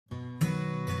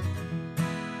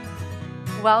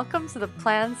Welcome to the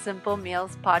Plan Simple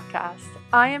Meals podcast.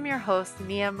 I am your host,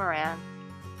 Mia Moran.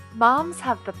 Moms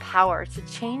have the power to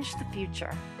change the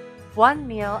future, one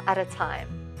meal at a time.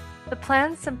 The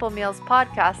Plan Simple Meals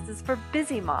podcast is for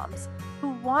busy moms who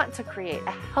want to create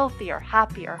a healthier,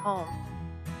 happier home.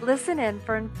 Listen in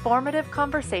for informative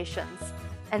conversations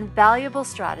and valuable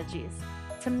strategies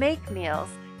to make meals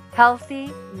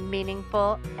healthy,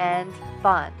 meaningful, and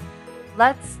fun.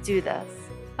 Let's do this.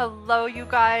 Hello, you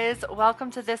guys. Welcome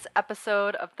to this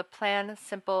episode of the Plan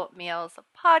Simple Meals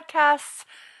podcast.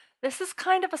 This is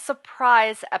kind of a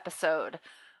surprise episode.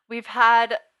 We've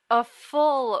had a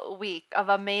full week of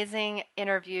amazing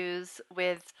interviews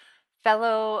with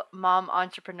fellow mom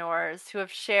entrepreneurs who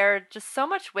have shared just so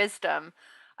much wisdom.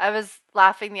 I was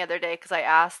laughing the other day because I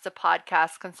asked the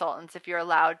podcast consultants if you're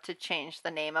allowed to change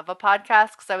the name of a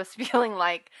podcast because I was feeling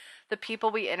like the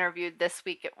people we interviewed this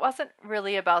week, it wasn't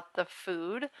really about the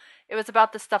food. It was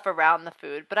about the stuff around the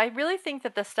food. But I really think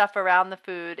that the stuff around the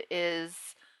food is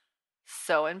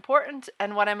so important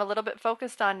and what I'm a little bit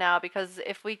focused on now, because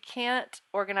if we can't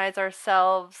organize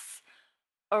ourselves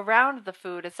around the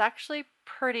food, it's actually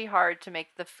pretty hard to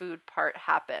make the food part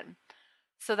happen.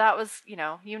 So that was,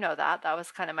 that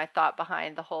was kind of my thought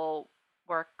behind the whole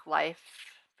work-life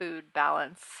food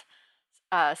balance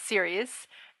series.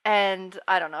 And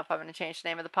I don't know if I'm going to change the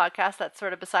name of the podcast. That's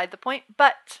sort of beside the point.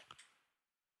 But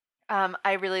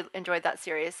I really enjoyed that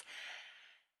series.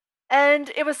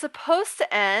 And it was supposed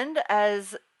to end,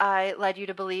 as I led you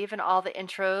to believe in all the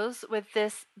intros, with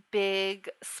this big,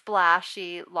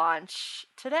 splashy launch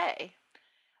today.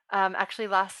 Actually,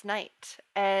 last night.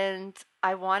 And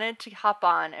I wanted to hop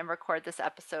on and record this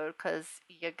episode because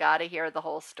you got to hear the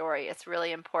whole story. It's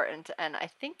really important. And I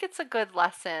think it's a good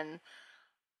lesson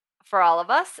for all of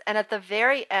us. And at the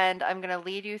very end, I'm going to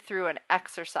lead you through an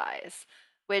exercise,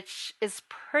 which is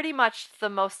pretty much the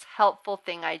most helpful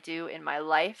thing I do in my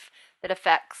life that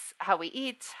affects how we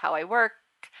eat, how I work,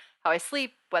 how I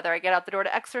sleep, whether I get out the door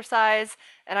to exercise.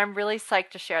 And I'm really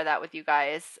psyched to share that with you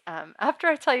guys after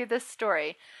I tell you this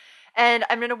story. And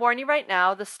I'm going to warn you right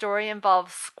now, the story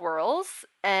involves squirrels,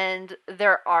 and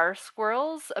there are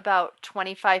squirrels about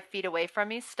 25 feet away from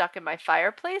me stuck in my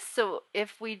fireplace. So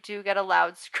if we do get a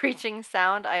loud screeching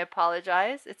sound, I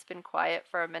apologize. It's been quiet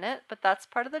for a minute, but that's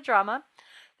part of the drama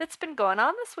that's been going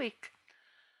on this week.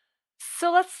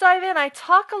 So let's dive in. I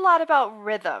talk a lot about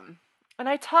rhythm, and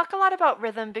I talk a lot about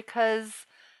rhythm because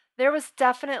there was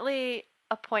definitely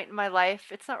a point in my life.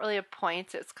 It's not really a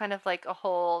point, it's kind of like a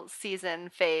whole season,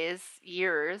 phase,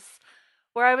 years,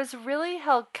 where I was really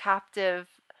held captive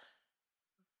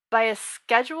by a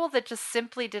schedule that just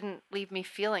simply didn't leave me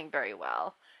feeling very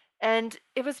well. And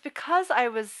it was because I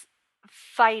was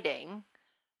fighting.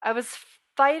 I was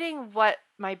fighting what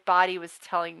my body was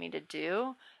telling me to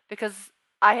do because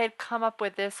I had come up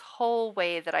with this whole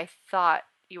way that I thought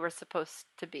you were supposed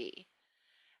to be.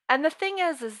 And the thing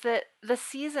is that the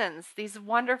seasons, these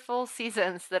wonderful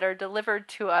seasons that are delivered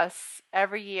to us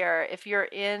every year, if you're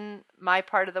in my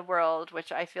part of the world,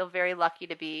 which I feel very lucky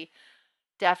to be,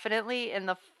 definitely in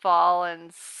the fall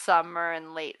and summer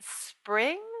and late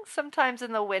spring. Sometimes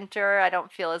in the winter, I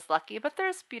don't feel as lucky, but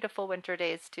there's beautiful winter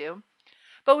days too.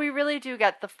 But we really do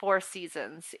get the four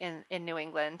seasons in New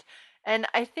England. And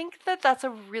I think that that's a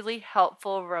really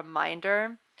helpful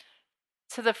reminder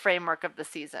to the framework of the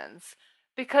seasons,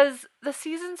 because the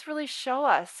seasons really show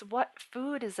us what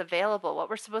food is available, what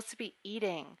we're supposed to be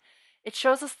eating. It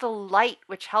shows us the light,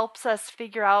 which helps us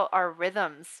figure out our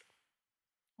rhythms.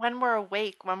 When we're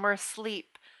awake, when we're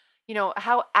asleep,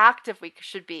 how active we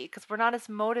should be, because we're not as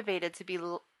motivated to be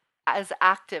as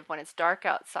active when it's dark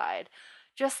outside.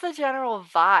 Just the general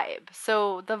vibe.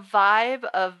 So the vibe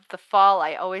of the fall,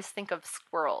 I always think of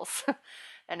squirrels.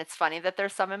 And it's funny that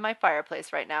there's some in my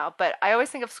fireplace right now, but I always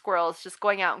think of squirrels just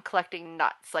going out and collecting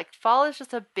nuts. Like, fall is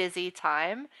just a busy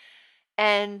time,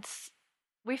 and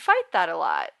we fight that a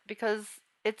lot because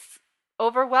it's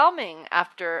overwhelming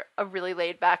after a really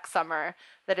laid back summer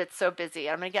that it's so busy.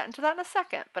 I'm going to get into that in a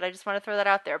second, but I just want to throw that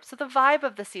out there. So the vibe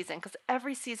of the season, because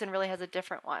every season really has a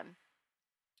different one.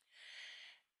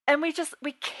 And we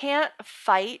can't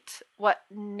fight what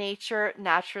nature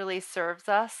naturally serves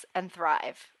us and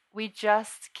thrive. We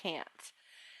just can't.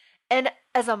 And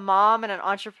as a mom and an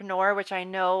entrepreneur, which I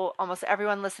know almost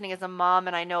everyone listening is a mom,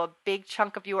 and I know a big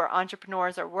chunk of you are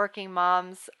entrepreneurs or working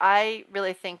moms, I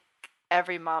really think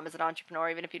every mom is an entrepreneur,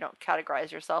 even if you don't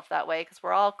categorize yourself that way, because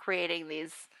we're all creating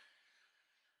these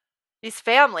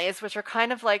families, which are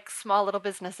kind of like small little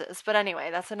businesses. But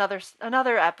anyway, that's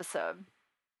another episode.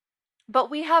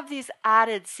 But we have these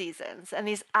added seasons and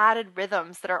these added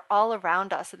rhythms that are all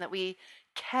around us and that we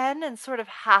can and sort of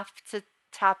have to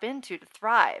tap into to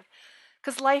thrive.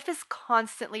 Because life is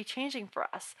constantly changing for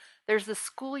us. There's the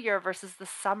school year versus the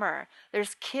summer.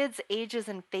 There's kids' ages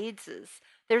and phases.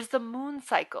 There's the moon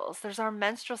cycles. There's our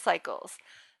menstrual cycles.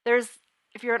 There's,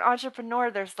 if you're an entrepreneur,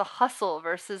 there's the hustle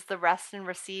versus the rest and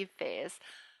receive phase.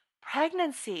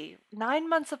 Pregnancy, 9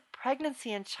 months of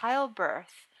pregnancy and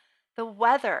childbirth, the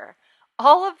weather.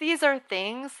 All of these are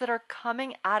things that are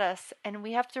coming at us and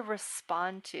we have to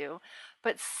respond to.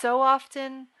 But so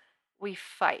often we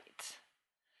fight.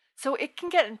 So it can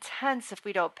get intense if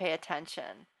we don't pay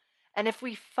attention. And if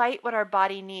we fight what our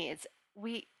body needs,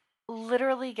 we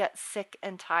literally get sick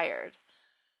and tired.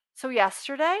 So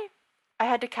yesterday, I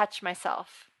had to catch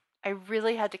myself. I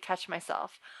really had to catch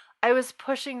myself. I was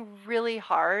pushing really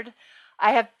hard.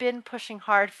 I have been pushing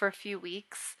hard for a few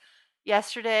weeks.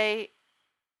 Yesterday,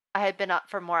 I had been up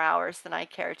for more hours than I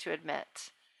care to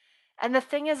admit. And the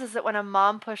thing is that when a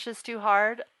mom pushes too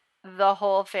hard, the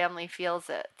whole family feels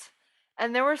it.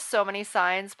 And there were so many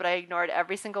signs, but I ignored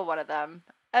every single one of them.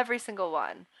 Every single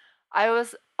one. I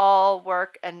was all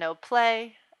work and no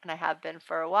play, and I have been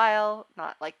for a while,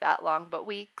 not like that long, but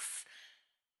weeks.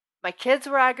 My kids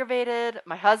were aggravated,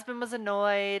 my husband was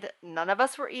annoyed, none of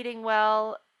us were eating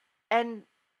well. And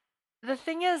the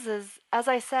thing is as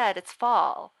I said, it's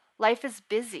fall. Life is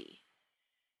busy.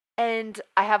 And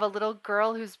I have a little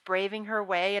girl who's braving her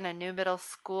way in a new middle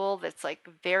school that's like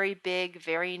very big,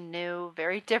 very new,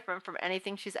 very different from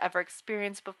anything she's ever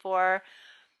experienced before.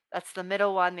 That's the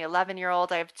middle one, the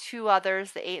 11-year-old. I have two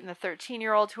others, the 8 and the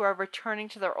 13-year-old, who are returning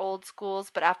to their old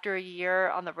schools, but after a year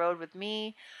on the road with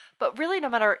me. But really, no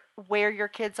matter where your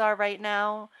kids are right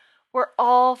now, we're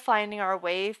all finding our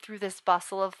way through this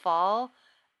bustle of fall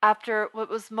after what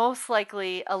was most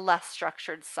likely a less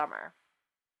structured summer.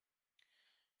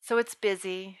 So it's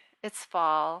busy, it's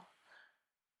fall.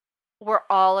 We're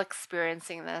all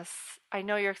experiencing this. I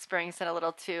know you're experiencing it a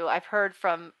little too. I've heard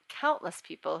from countless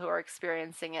people who are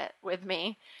experiencing it with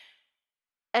me.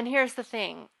 And here's the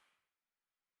thing.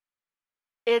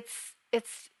 It's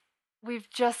we've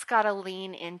just got to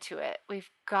lean into it. We've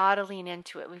got to lean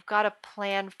into it. We've got to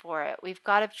plan for it. We've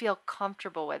got to feel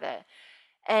comfortable with it.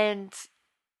 And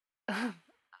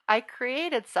I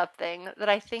created something that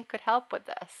I think could help with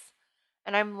this.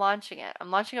 And I'm launching it.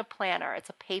 I'm launching a planner. It's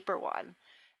a paper one.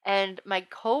 And my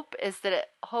hope is that it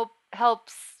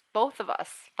helps both of us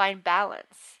find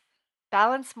balance.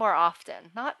 Balance more often.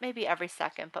 Not maybe every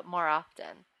second, but more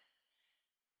often.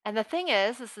 And the thing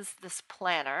is, this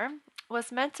planner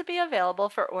was meant to be available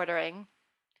for ordering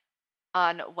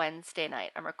on Wednesday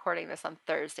night. I'm recording this on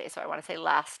Thursday, so I want to say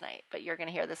last night, but you're going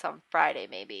to hear this on Friday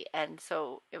maybe. And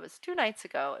so it was 2 nights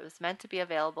ago. It was meant to be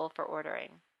available for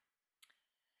ordering.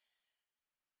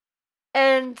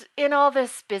 And in all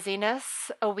this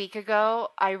busyness, a week ago,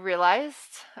 I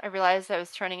realized I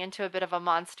was turning into a bit of a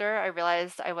monster. I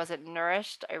realized I wasn't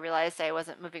nourished. I realized I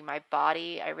wasn't moving my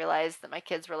body. I realized that my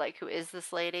kids were like, "Who is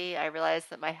this lady?" I realized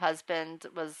that my husband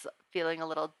was feeling a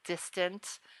little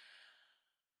distant.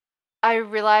 I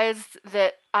realized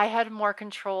that I had more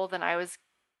control than I was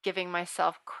giving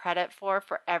myself credit for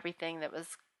everything that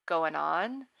was going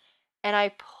on. And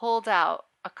I pulled out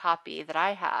a copy that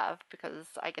I have because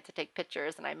I get to take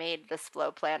pictures and I made this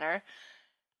flow planner.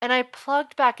 And I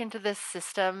plugged back into this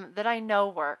system that I know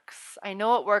works. I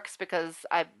know it works because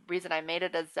reason I made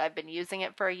it is I've been using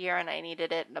it for a year and I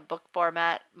needed it in a book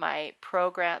format.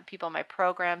 People in my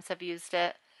programs have used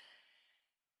it.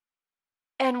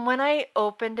 And when I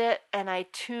opened it and I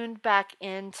tuned back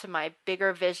into my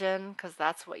bigger vision, because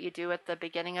that's what you do at the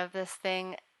beginning of this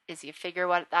thing, is you figure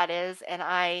what that is. And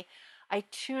I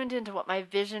tuned into what my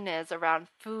vision is around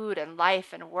food and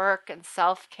life and work and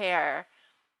self-care.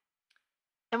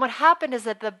 And what happened is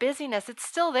that the busyness, it's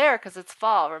still there because it's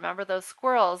fall. Remember those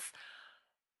squirrels?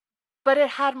 But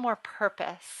it had more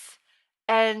purpose.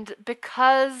 And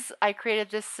because I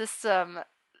created this system,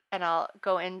 and I'll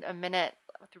go in a minute,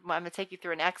 I'm going to take you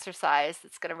through an exercise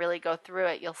that's going to really go through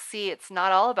it. You'll see it's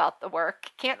not all about the work.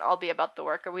 It can't all be about the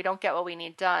work or we don't get what we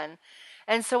need done.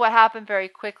 And so what happened very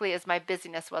quickly is my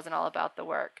busyness wasn't all about the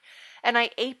work. And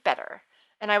I ate better.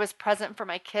 And I was present for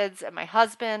my kids and my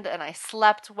husband, and I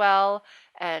slept well,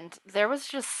 and there was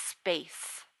just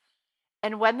space.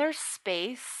 And when there's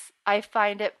space, I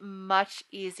find it much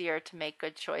easier to make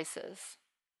good choices.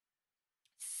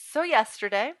 So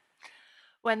yesterday,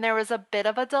 when there was a bit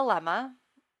of a dilemma,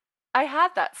 I had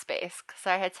that space because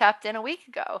I had tapped in a week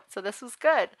ago. So this was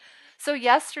good. So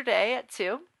yesterday at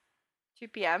 2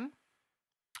 p.m.,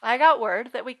 I got word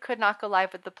that we could not go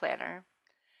live with the planner.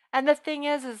 And the thing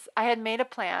is I had made a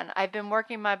plan. I've been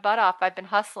working my butt off. I've been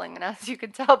hustling, and as you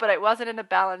can tell, but it wasn't in a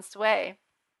balanced way.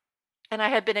 And I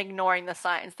had been ignoring the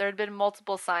signs. There had been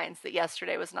multiple signs that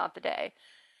yesterday was not the day,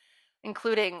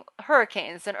 including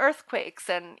hurricanes and earthquakes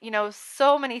and,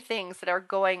 so many things that are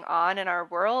going on in our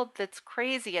world that's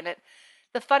crazy. And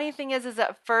the funny thing is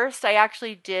at first I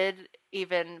actually did,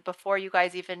 even before you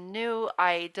guys even knew,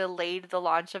 I delayed the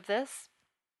launch of this.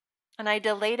 And I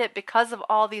delayed it because of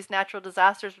all these natural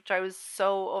disasters, which I was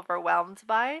so overwhelmed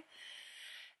by.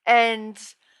 And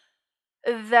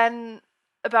then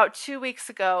about 2 weeks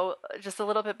ago, just a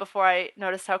little bit before I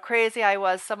noticed how crazy I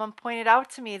was, someone pointed out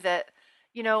to me that,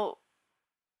 you know,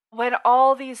 when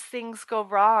all these things go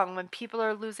wrong, when people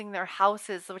are losing their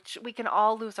houses, which we can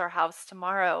all lose our house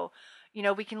tomorrow,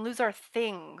 we can lose our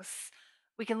things,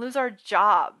 we can lose our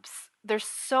jobs. There's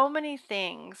so many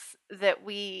things that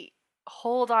we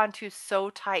hold on to so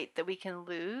tight that we can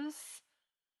lose.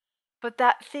 But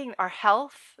that thing, our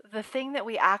health, the thing that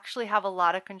we actually have a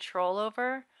lot of control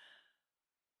over,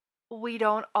 we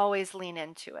don't always lean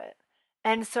into it.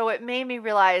 And so it made me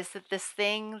realize that this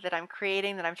thing that I'm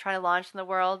creating, that I'm trying to launch in the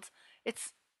world,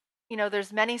 it's,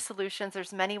 there's many solutions,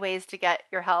 there's many ways to get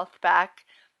your health back,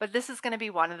 but this is going to be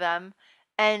one of them.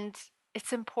 And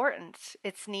it's important,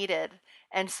 it's needed.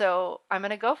 And so I'm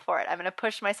going to go for it. I'm going to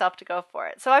push myself to go for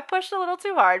it. So I pushed a little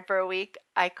too hard for a week.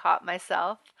 I caught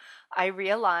myself, I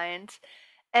realigned,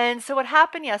 and so what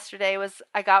happened yesterday was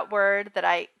I got word that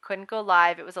I couldn't go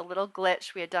live. It was a little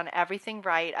glitch. We had done everything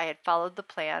right. I had followed the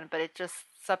plan, but it just,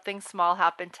 something small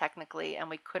happened technically and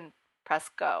we couldn't press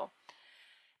go.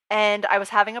 And I was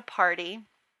having a party.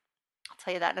 I'll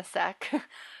tell you that in a sec.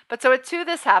 But so at 2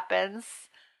 this happens.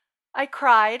 I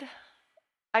cried.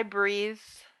 I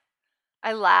breathed.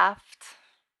 I laughed.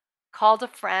 Called a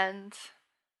friend.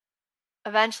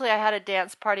 Eventually, I had a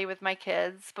dance party with my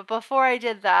kids, but before I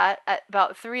did that, at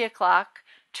about 3 o'clock,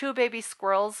 2 baby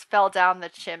squirrels fell down the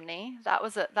chimney. That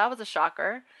was a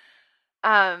shocker,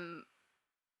 um,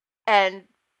 and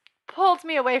pulled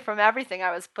me away from everything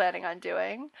I was planning on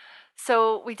doing.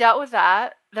 So we dealt with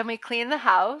that. Then we cleaned the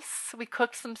house. We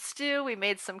cooked some stew. We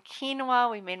made some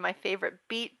quinoa. We made my favorite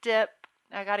beet dip.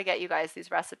 I got to get you guys these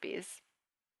recipes.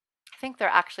 I think they're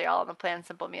actually all on the Plan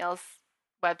Simple Meals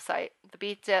website. The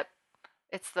beet dip,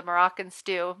 it's the Moroccan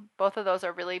stew. Both of those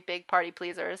are really big party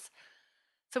pleasers.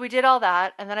 So we did all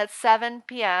that. And then at 7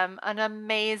 p.m., an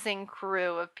amazing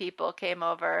crew of people came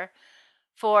over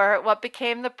for what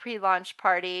became the pre launch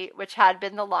party, which had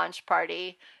been the launch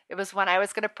party. It was when I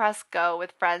was going to press go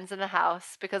with friends in the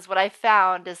house, because what I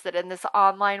found is that in this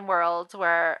online world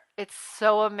where it's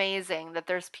so amazing that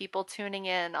there's people tuning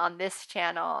in on this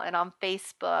channel and on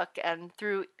Facebook and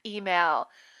through email,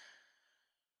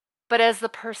 but as the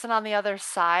person on the other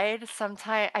side,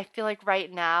 sometimes I feel like right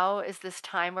now is this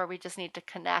time where we just need to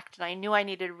connect. And I knew I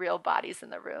needed real bodies in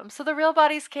the room. So the real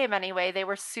bodies came anyway. They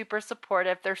were super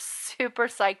supportive. They're super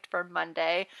psyched for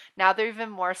Monday. Now they're even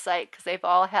more psyched because they've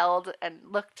all held and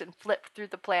looked and flipped through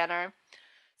the planner.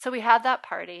 So we had that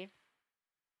party.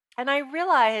 And I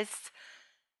realized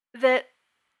that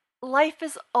life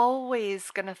is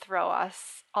always going to throw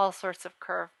us all sorts of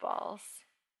curveballs.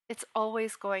 It's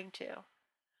always going to.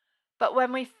 But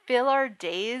when we fill our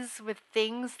days with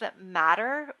things that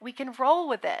matter, we can roll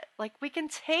with it. Like, we can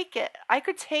take it. I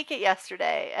could take it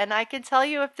yesterday. And I can tell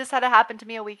you, if this had happened to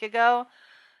me a week ago,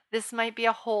 this might be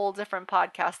a whole different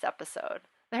podcast episode.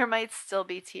 There might still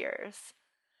be tears.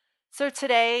 So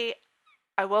today,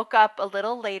 I woke up a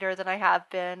little later than I have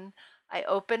been. I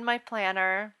opened my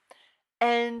planner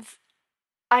and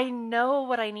I know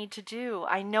what I need to do.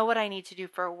 I know what I need to do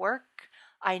for work.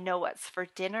 I know what's for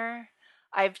dinner.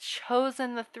 I've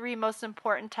chosen the 3 most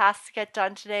important tasks to get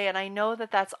done today, and I know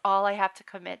that that's all I have to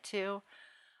commit to.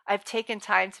 I've taken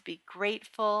time to be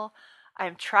grateful.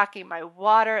 I'm tracking my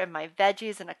water and my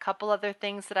veggies and a couple other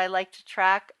things that I like to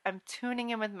track. I'm tuning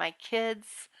in with my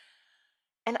kids.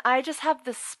 And I just have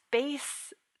the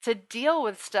space to deal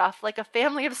with stuff like a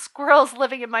family of squirrels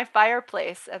living in my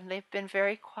fireplace. And they've been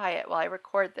very quiet while I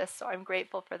record this, so I'm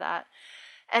grateful for that.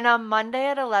 And on Monday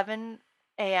at 11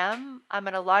 a.m., I'm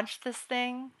going to launch this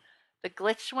thing. The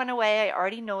glitch went away. I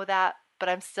already know that, but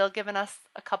I'm still giving us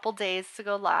a couple days to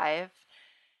go live.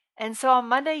 And so on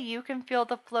Monday, you can feel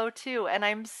the flow too. And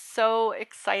I'm so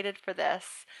excited for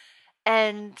this.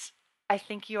 And I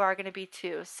think you are going to be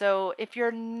too. So if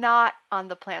you're not on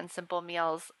the Plan Simple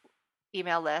Meals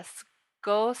email list,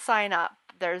 go sign up.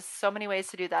 There's so many ways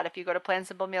to do that. If you go to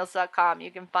plansimplemeals.com, you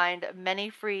can find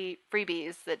many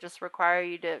freebies that just require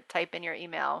you to type in your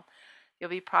email. You'll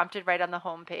be prompted right on the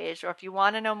homepage. Or if you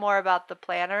want to know more about the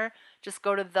planner, just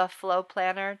go to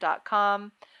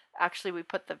theflowplanner.com. Actually, we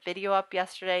put the video up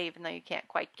yesterday, even though you can't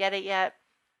quite get it yet.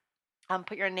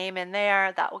 Put your name in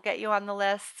there. That will get you on the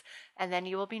list, and then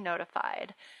you will be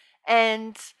notified.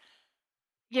 And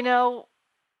you know,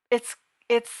 it's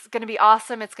it's going to be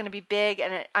awesome. It's going to be big,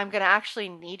 and I'm going to actually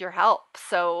need your help.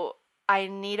 So I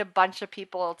need a bunch of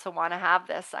people to want to have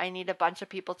this. I need a bunch of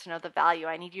people to know the value.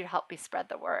 I need you to help me spread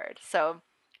the word. So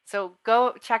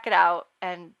go check it out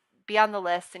and be on the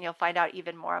list, and you'll find out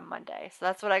even more on Monday. So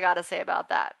that's what I got to say about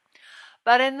that.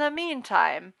 But in the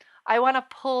meantime, I want to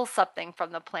pull something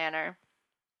from the planner,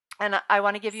 and I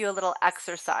want to give you a little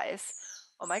exercise.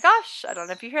 Oh my gosh, I don't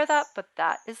know if you hear that, but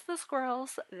that is the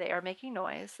squirrels. They are making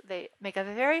noise. They make a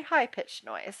very high pitched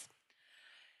noise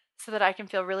so that I can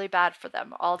feel really bad for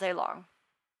them all day long.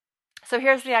 So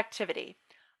here's the activity.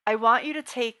 I want you to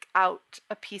take out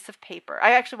a piece of paper.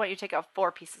 I actually want you to take out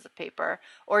 4 pieces of paper,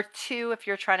 or 2 if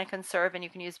you're trying to conserve, and you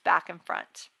can use back and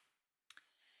front.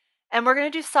 And we're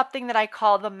going to do something that I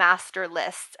call the master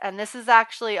list. And this is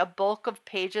actually a bulk of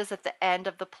pages at the end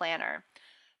of the planner,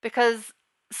 because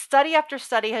study after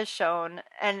study has shown,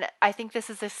 and I think this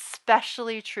is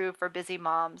especially true for busy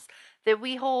moms, that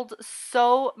we hold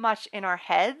so much in our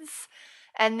heads,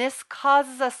 and this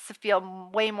causes us to feel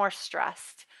way more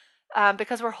stressed.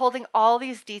 Because we're holding all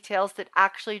these details that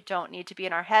actually don't need to be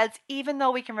in our heads, even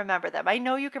though we can remember them. I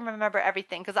know you can remember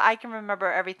everything because I can remember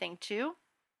everything too,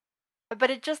 but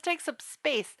it just takes up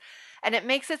space, and it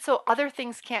makes it so other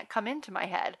things can't come into my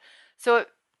head. So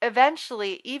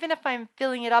eventually, even if I'm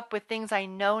filling it up with things I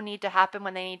know need to happen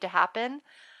when they need to happen,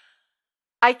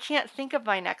 I can't think of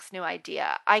my next new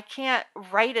idea. I can't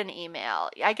write an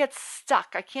email. I get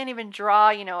stuck. I can't even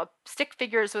draw, stick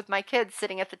figures with my kids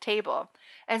sitting at the table.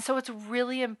 And so it's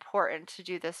really important to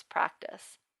do this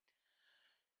practice.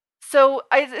 So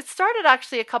it started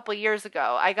actually a couple years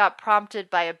ago. I got prompted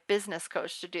by a business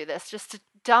coach to do this, just to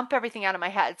dump everything out of my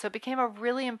head. So it became a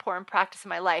really important practice in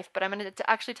my life. But I'm going to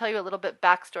actually tell you a little bit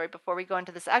backstory before we go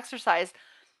into this exercise.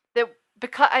 That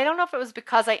because I don't know if it was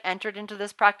because I entered into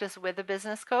this practice with a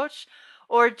business coach,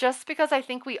 or just because I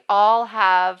think we all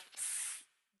have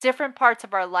different parts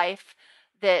of our life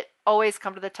that always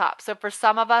come to the top. So for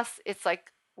some of us, it's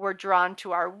like we're drawn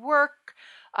to our work,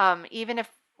 even if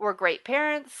we're great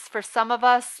parents. For some of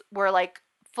us, we're like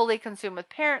fully consumed with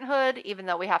parenthood, even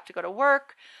though we have to go to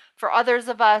work. For others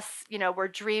of us, we're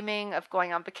dreaming of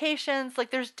going on vacations.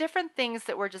 Like there's different things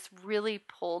that we're just really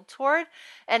pulled toward.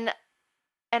 And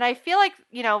I feel like,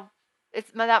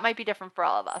 that might be different for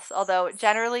all of us. Although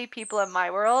generally people in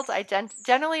my world, I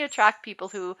generally attract people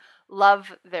who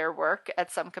love their work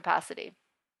at some capacity.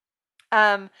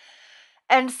 And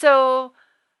so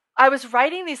I was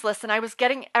writing these lists and I was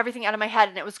getting everything out of my head,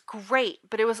 and it was great,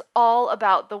 but it was all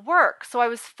about the work. So I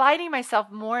was finding myself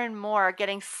more and more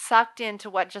getting sucked into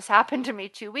what just happened to me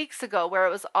 2 weeks ago, where it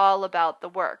was all about the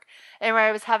work, and where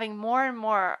I was having more and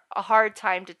more a hard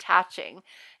time detaching.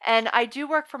 And I do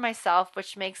work for myself,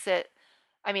 which makes it,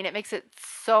 it makes it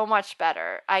so much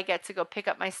better. I get to go pick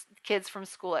up my kids from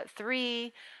school at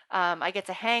 3. I get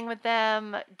to hang with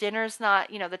them. Dinner's not,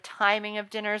 the timing of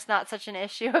dinner's not such an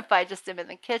issue if I just am in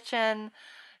the kitchen.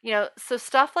 So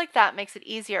stuff like that makes it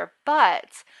easier.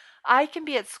 But I can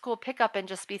be at school pickup and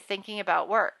just be thinking about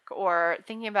work, or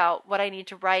thinking about what I need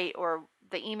to write, or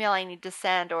the email I need to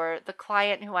send, or the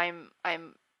client who I'm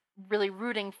really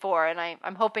rooting for, and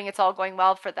I'm hoping it's all going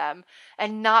well for them,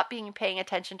 and not paying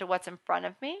attention to what's in front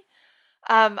of me.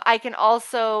 I can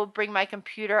also bring my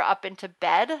computer up into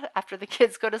bed after the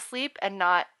kids go to sleep and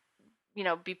not,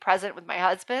 be present with my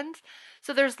husband.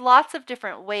 So there's lots of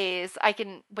different ways. I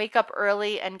can wake up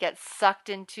early and get sucked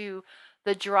into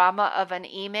the drama of an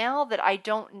email that I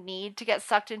don't need to get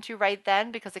sucked into right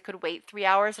then, because it could wait 3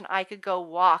 hours, and I could go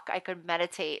walk. I could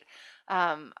meditate.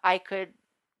 I could,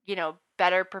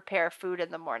 better prepare food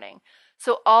in the morning.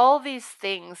 So all these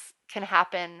things can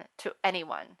happen to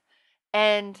anyone.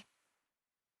 And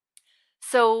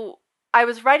so I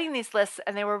was writing these lists,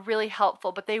 and they were really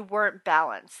helpful, but they weren't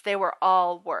balanced. They were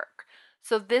all work.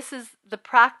 So this is the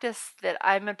practice that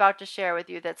I'm about to share with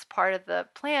you that's part of the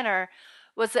planner,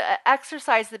 was an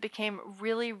exercise that became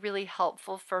really, really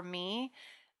helpful for me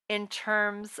in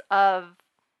terms of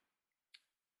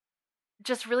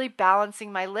just really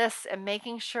balancing my lists and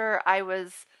making sure I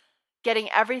was getting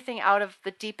everything out of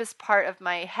the deepest part of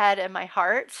my head and my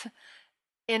heart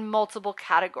in multiple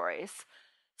categories.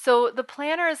 So the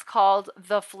planner is called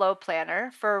the Flow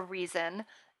Planner for a reason.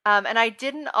 And I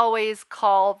didn't always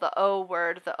call the O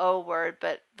word,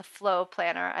 but the Flow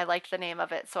Planner, I liked the name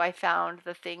of it. So I found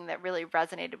the thing that really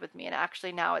resonated with me. And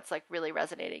actually now it's like really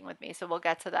resonating with me. So we'll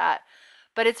get to that.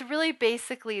 But it's really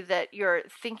basically that you're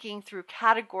thinking through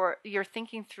you're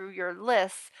thinking through your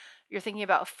lists, you're thinking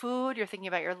about food, you're thinking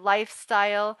about your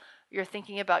lifestyle, you're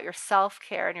thinking about your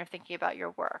self-care, and you're thinking about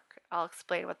your work. I'll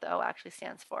explain what the O actually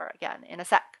stands for again in a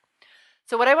sec.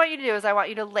 So what I want you to do is I want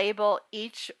you to label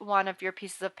each one of your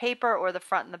pieces of paper, or the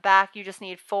front and the back. You just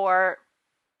need four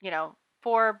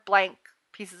blank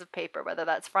pieces of paper, whether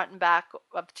that's front and back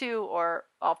of two or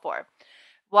all four.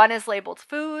 One is labeled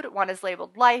food, one is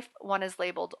labeled life, one is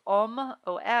labeled OM,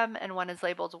 and one is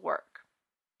labeled work.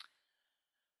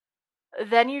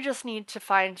 Then you just need to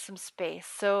find some space.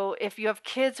 So if you have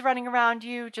kids running around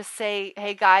you, just say,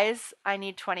 hey guys, I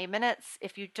need 20 minutes.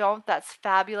 If you don't, that's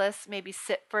fabulous. Maybe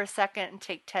sit for a second and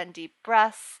take 10 deep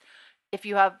breaths. If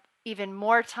you have even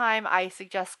more time, I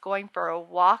suggest going for a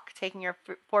walk, taking your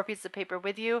 4 pieces of paper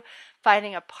with you,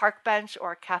 finding a park bench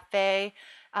or a cafe,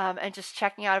 and just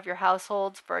checking out of your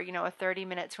households for, a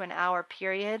 30-minute to an hour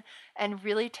period, and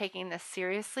really taking this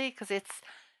seriously, because it's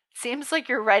seems like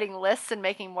you're writing lists and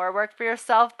making more work for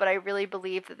yourself, but I really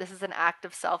believe that this is an act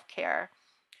of self-care.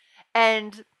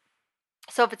 And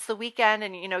so if it's the weekend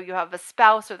and you have a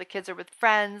spouse, or the kids are with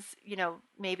friends,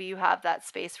 maybe you have that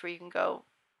space where you can go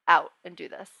out and do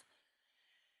this.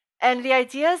 And the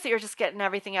idea is that you're just getting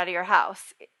everything out of your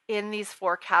house in these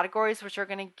 4 categories, which are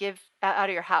going to give out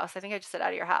of your house. I think I just said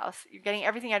out of your house. You're getting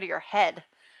everything out of your head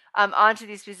onto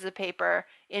these pieces of paper,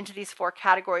 into these 4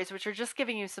 categories, which are just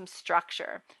giving you some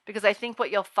structure. Because I think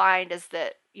what you'll find is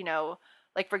that,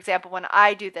 like for example, when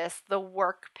I do this, the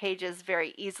work pages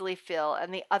very easily fill,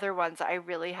 and the other ones I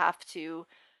really have to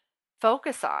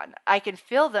focus on. I can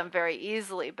fill them very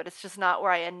easily, but it's just not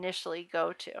where I initially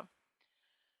go to.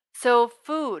 So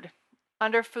food,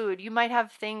 under food, you might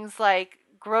have things like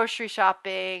grocery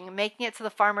shopping, making it to the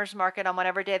farmer's market on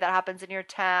whatever day that happens in your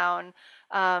town,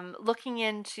 looking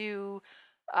into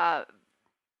uh,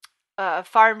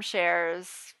 farm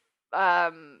shares,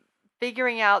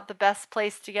 figuring out the best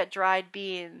place to get dried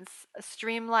beans,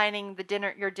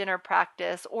 streamlining your dinner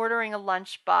practice, ordering a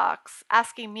lunch box,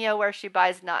 asking Mia where she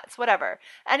buys nuts, whatever.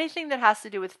 Anything that has to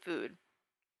do with food.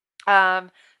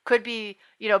 Could be,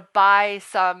 buy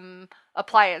some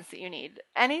appliance that you need.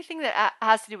 Anything that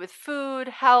has to do with food,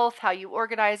 health, how you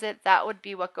organize it, that would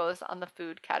be what goes on the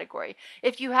food category.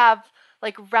 If you have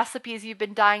like recipes you've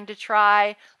been dying to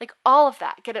try, like all of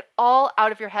that, get it all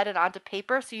out of your head and onto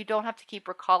paper so you don't have to keep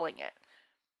recalling it.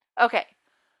 Okay,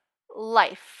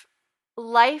 life.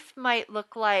 Life might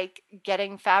look like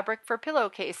getting fabric for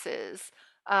pillowcases,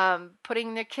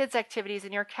 putting the kids' activities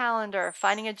in your calendar,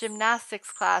 finding a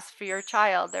gymnastics class for your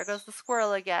child. There goes the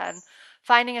squirrel again.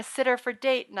 Finding a sitter for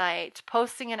date night,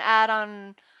 posting an ad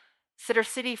on Sitter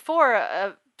City for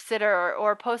a sitter,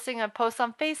 or posting a post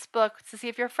on Facebook to see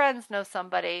if your friends know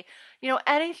somebody.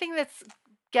 Anything that's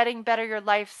getting better your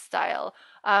lifestyle.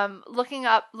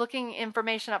 Looking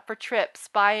information up for trips,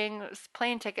 buying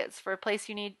plane tickets for a place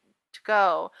you need to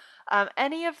go.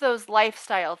 Any of those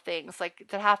lifestyle things like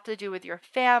that have to do with your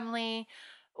family,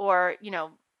 or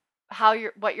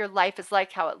what your life is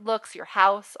like, how it looks, your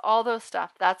house, all those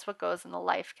stuff. That's what goes in the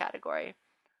life category.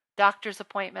 Doctor's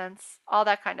appointments, all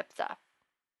that kind of stuff.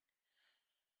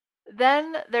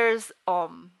 Then there's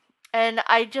and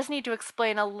I just need to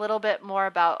explain a little bit more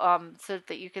about so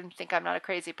that you can think I'm not a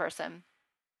crazy person.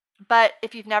 But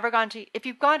if you've gone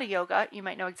to yoga, you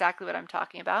might know exactly what I'm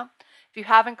talking about. If you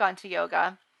haven't gone to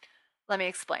yoga, let me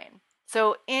explain.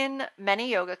 So in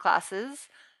many yoga classes,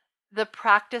 the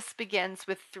practice begins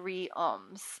with 3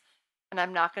 ums. And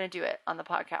I'm not going to do it on the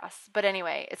podcast. But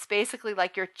anyway, it's basically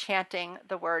like you're chanting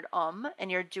the word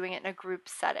and you're doing it in a group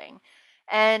setting.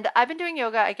 And I've been doing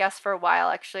yoga, I guess, for a while.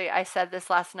 Actually, I said this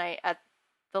last night at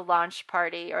the launch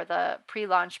party, or the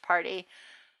pre-launch party,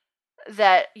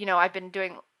 that, I've been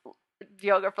doing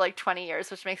yoga for like 20 years,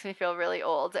 which makes me feel really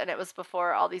old. And it was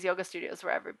before all these yoga studios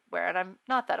were everywhere. And I'm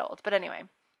not that old. But anyway.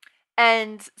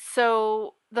 And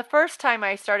so the first time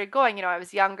I started going, I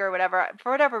was younger, whatever.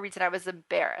 For whatever reason, I was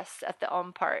embarrassed at the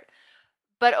part.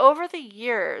 But over the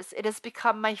years, it has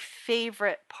become my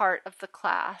favorite part of the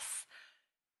class.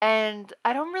 And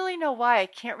I don't really know why. I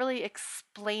can't really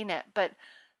explain it, but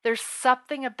there's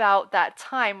something about that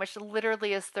time, which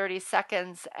literally is 30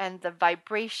 seconds, and the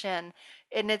vibration,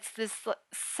 and it's this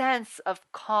sense of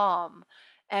calm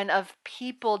and of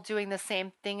people doing the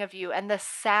same thing of you, and the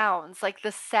sounds, like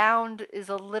the sound is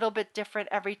a little bit different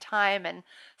every time, and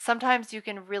sometimes you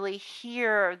can really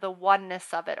hear the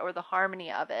oneness of it or the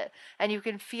harmony of it, and you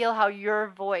can feel how your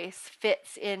voice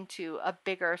fits into a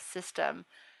bigger system.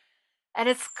 And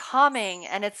it's calming,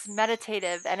 and it's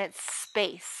meditative, and it's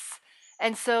space.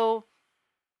 And so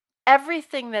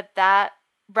everything that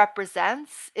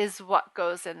represents is what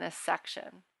goes in this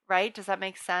section, right? Does that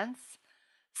make sense?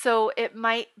 So it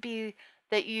might be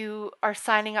that you are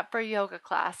signing up for a yoga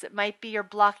class. It might be you're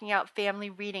blocking out family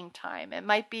reading time. It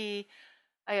might be,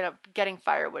 getting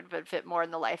firewood would fit more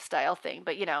in the lifestyle thing,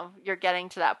 but you're getting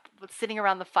to that. Sitting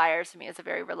around the fire to me is a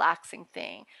very relaxing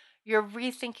thing. You're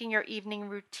rethinking your evening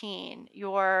routine.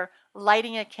 You're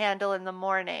lighting a candle in the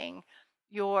morning.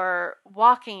 You're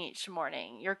walking each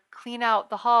morning. You're clean out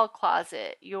the hall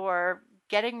closet. You're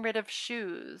getting rid of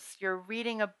shoes. You're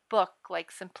reading a book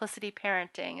like Simplicity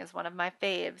Parenting is one of my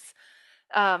faves.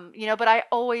 But I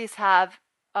always have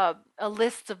a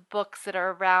list of books that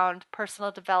are around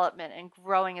personal development and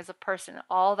growing as a person.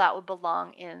 All that would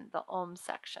belong in the Om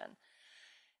section.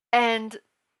 And,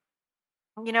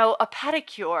 a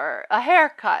pedicure, a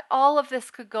haircut, all of this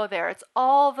could go there. It's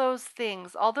all those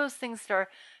things that are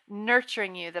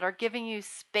nurturing you, that are giving you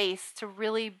space to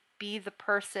really be the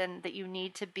person that you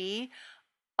need to be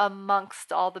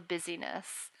amongst all the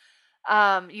busyness.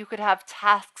 You could have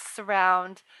tasks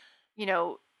around, you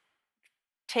know,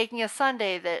 taking a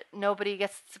Sunday that nobody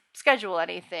gets to schedule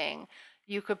anything.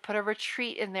 You could put a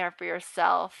retreat in there for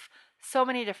yourself. So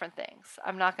many different things.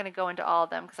 I'm not going to go into all of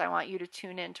them because I want you to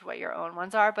tune into what your own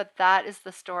ones are, but that is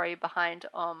the story behind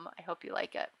I hope you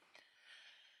like it.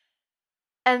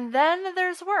 And then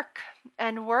there's work.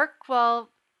 And work, well,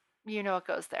 it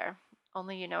goes there.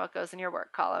 Only it goes in your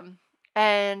work column.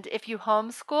 And if you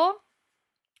homeschool,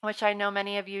 which I know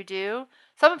many of you do.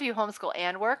 Some of you homeschool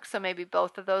and work, so maybe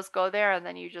both of those go there, and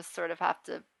then you just sort of have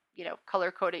to,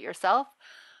 color code it yourself.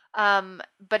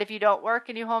 But if you don't work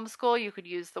and you homeschool, you could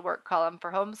use the work column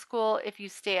for homeschool. If you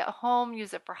stay at home,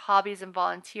 use it for hobbies and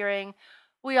volunteering.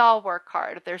 We all work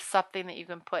hard. There's something that you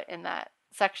can put in that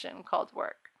section called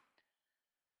work.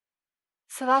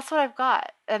 So that's what I've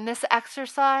got. And this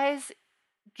exercise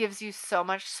gives you so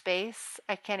much space.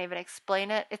 I can't even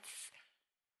explain it.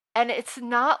 It's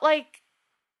not like,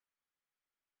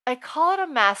 I call it a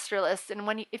master list,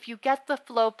 and if you get the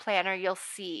flow planner, you'll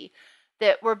see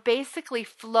that we're basically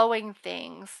flowing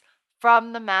things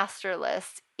from the master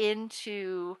list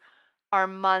into our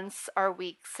months, our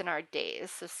weeks, and our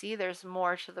days. So see, there's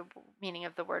more to the meaning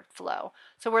of the word flow.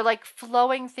 So we're like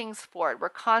flowing things forward. We're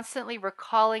constantly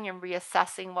recalling and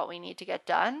reassessing what we need to get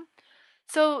done.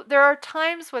 So there are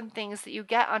times when things that you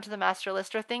get onto the master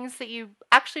list are things that you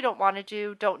actually don't want to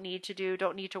do, don't need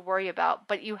to worry about,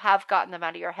 but you have gotten them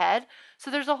out of your head. So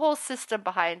there's a whole system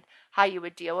behind how you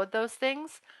would deal with those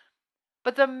things.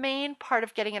 But the main part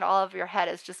of getting it all out of your head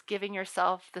is just giving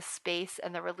yourself the space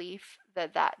and the relief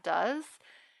that that does.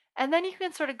 And then you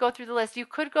can sort of go through the list. You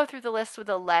could go through the list with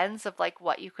a lens of like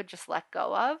what you could just let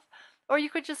go of, or you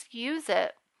could just use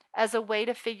it as a way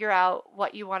to figure out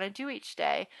what you want to do each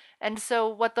day. And so,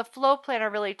 what the flow planner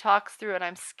really talks through, and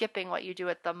I'm skipping what you do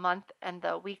at the month and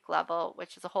the week level,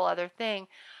 which is a whole other thing,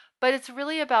 but it's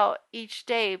really about each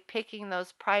day picking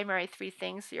those primary three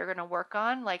things that you're going to work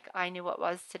on. Like I knew what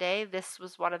was today. This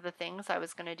was one of the things I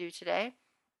was going to do today.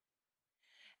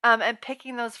 And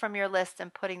picking those from your list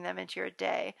and putting them into your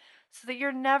day so that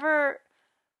you're never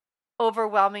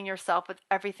overwhelming yourself with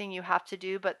everything you have to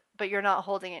do, but you're not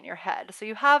holding it in your head. So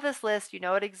you have this list, you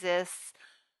know it exists,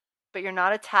 but you're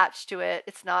not attached to it.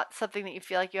 It's not something that you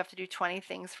feel like you have to do 20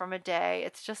 things from a day.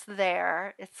 It's just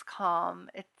there. It's calm.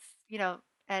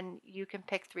 And you can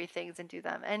pick three things and do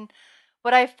them. And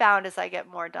what I found is I get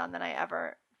more done than I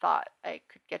ever thought I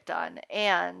could get done.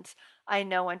 And I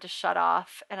know when to shut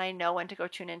off, and I know when to go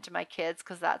tune into my kids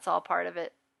because that's all part of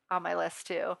it on my list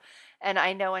too. And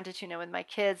I know when to tune in with my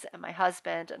kids and my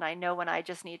husband, and I know when I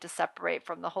just need to separate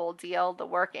from the whole deal, the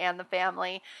work and the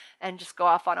family, and just go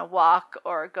off on a walk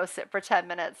or go sit for 10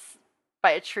 minutes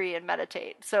by a tree and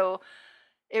meditate. So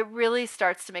it really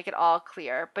starts to make it all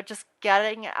clear. But just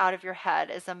getting it out of your head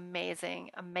is amazing,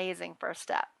 amazing first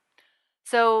step.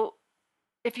 So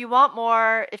if you want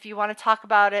more, if you want to talk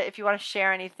about it, if you want to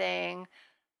share anything,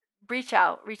 reach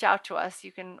out to us.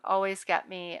 You can always get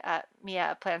me at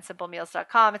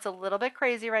mia@plansimplemeals.com. It's a little bit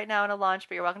crazy right now in a launch,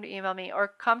 but you're welcome to email me or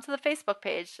come to the Facebook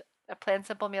page at Plan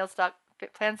Simple Meals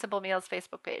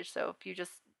Facebook page. So if you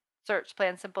just search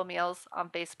Plan Simple Meals on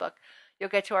Facebook, you'll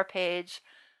get to our page.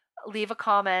 Leave a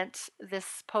comment.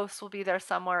 This post will be there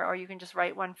somewhere, or you can just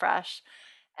write one fresh.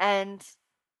 And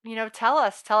tell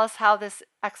us how this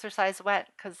exercise went,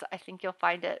 because I think you'll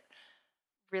find it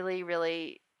really,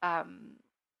 really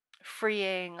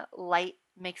freeing, light,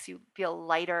 makes you feel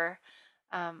lighter.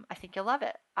 I think you'll love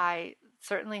it. I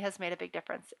certainly has made a big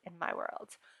difference in my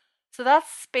world. So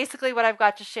that's basically what I've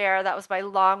got to share. That was my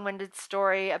long-winded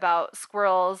story about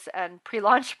squirrels and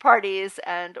pre-launch parties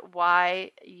and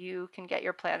why you can get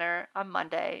your planner on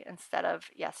Monday instead of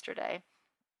yesterday.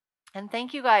 And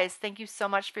thank you guys. Thank you so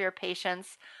much for your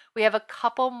patience. We have a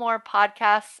couple more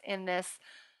podcasts in this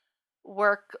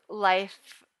work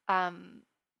life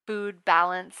food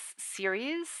balance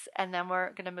series, and then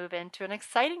we're going to move into an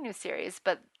exciting new series.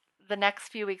 But the next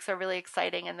few weeks are really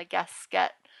exciting, and the guests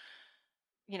get,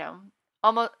 you know,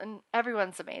 almost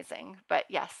everyone's amazing. But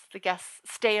yes, the guests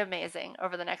stay amazing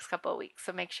over the next couple of weeks.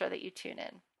 So make sure that you tune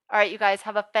in. All right, you guys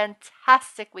have a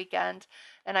fantastic weekend,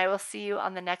 and I will see you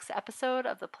on the next episode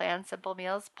of the Plan Simple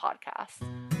Meals podcast.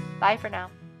 Bye for now.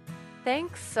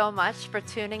 Thanks so much for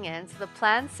tuning in to the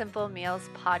Plan Simple Meals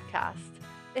podcast.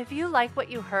 If you like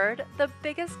what you heard, the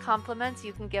biggest compliment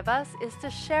you can give us is to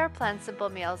share Plan Simple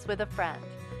Meals with a friend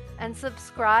and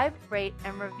subscribe, rate,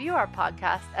 and review our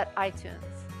podcast at iTunes.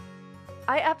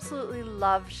 I absolutely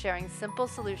love sharing simple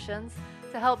solutions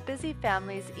to help busy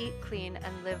families eat clean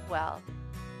and live well.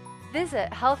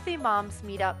 Visit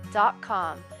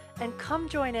healthymomsmeetup.com and come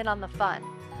join in on the fun.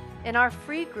 In our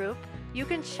free group, you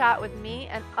can chat with me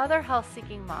and other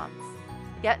health-seeking moms,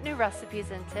 get new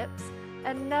recipes and tips,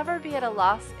 and never be at a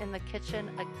loss in the kitchen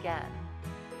again.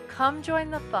 Come join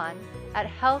the fun at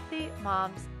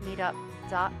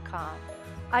healthymomsmeetup.com.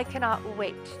 I cannot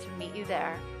wait to meet you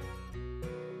there.